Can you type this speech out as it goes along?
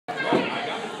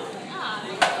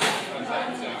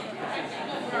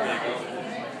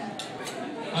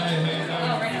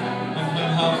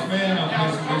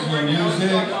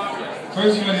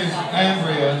First one is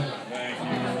Ambria,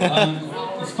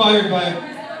 inspired by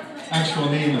actual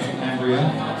name of Ambria,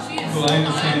 who I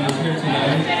understand is here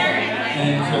tonight, and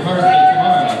it's her birthday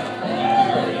tomorrow.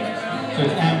 So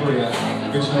it's Ambria,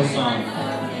 original song.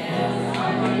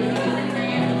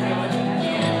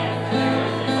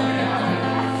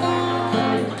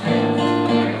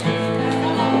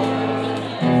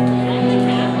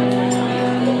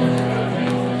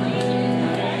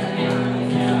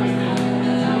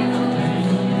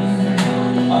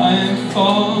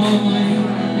 Falling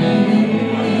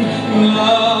in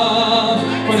love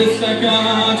for the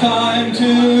second time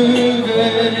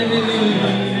today.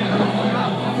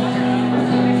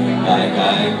 Like I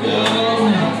go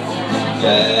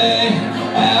day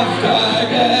after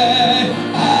day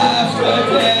after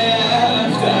day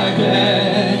after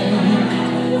day.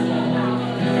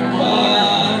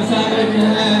 Once and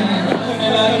again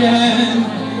and again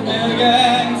and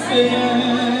again singing.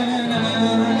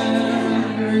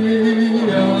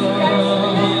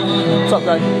 What's up,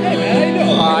 guys? Hey, man, how you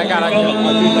doing? I got a few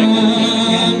things.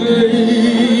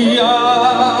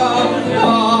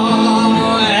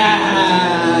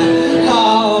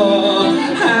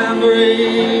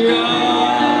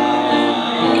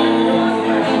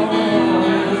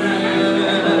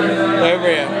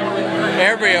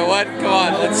 Ambria, what? Come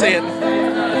on, let's see it.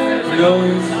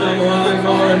 Knowing someone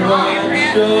more than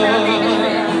sure.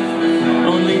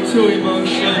 Only two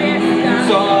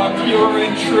emotions are pure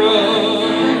and true.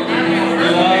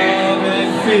 Love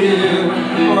and fear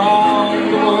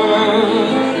around the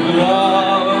world.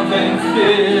 Love and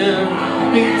fear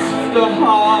beats the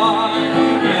heart.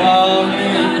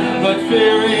 Loving but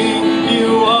fearing you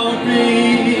won't be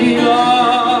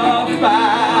loved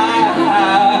back.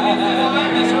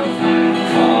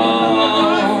 Oh,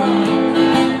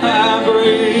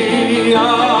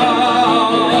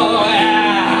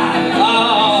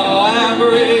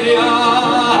 Ambria.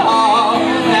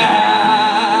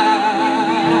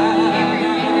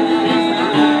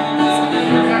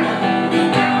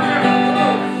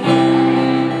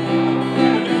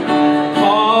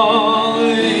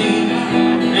 Falling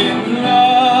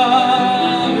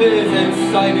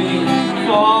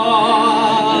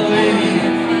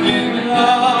in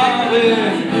love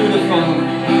is beautiful.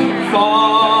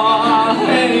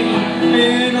 Falling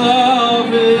in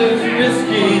love is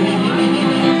risky.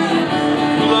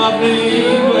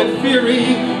 Loving but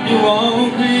fearing you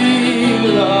won't be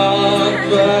loved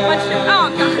back.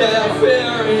 Yeah,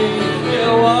 fearing you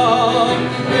won't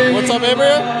be. What's up,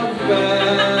 Ambria?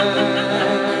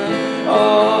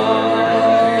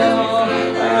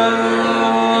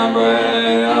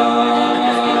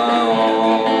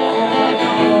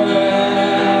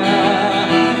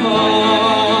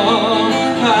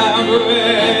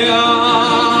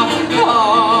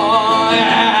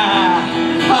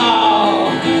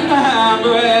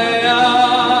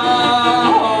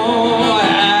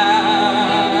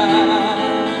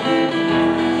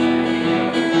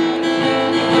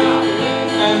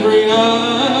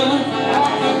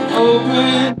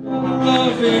 Open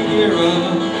loving era.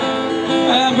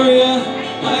 Ambria,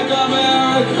 like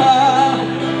America,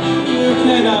 you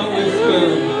cannot whisper.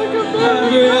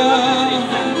 Ambria,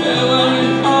 it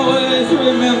will always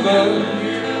remember.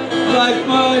 Like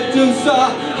Medusa,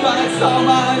 but so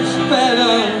much better.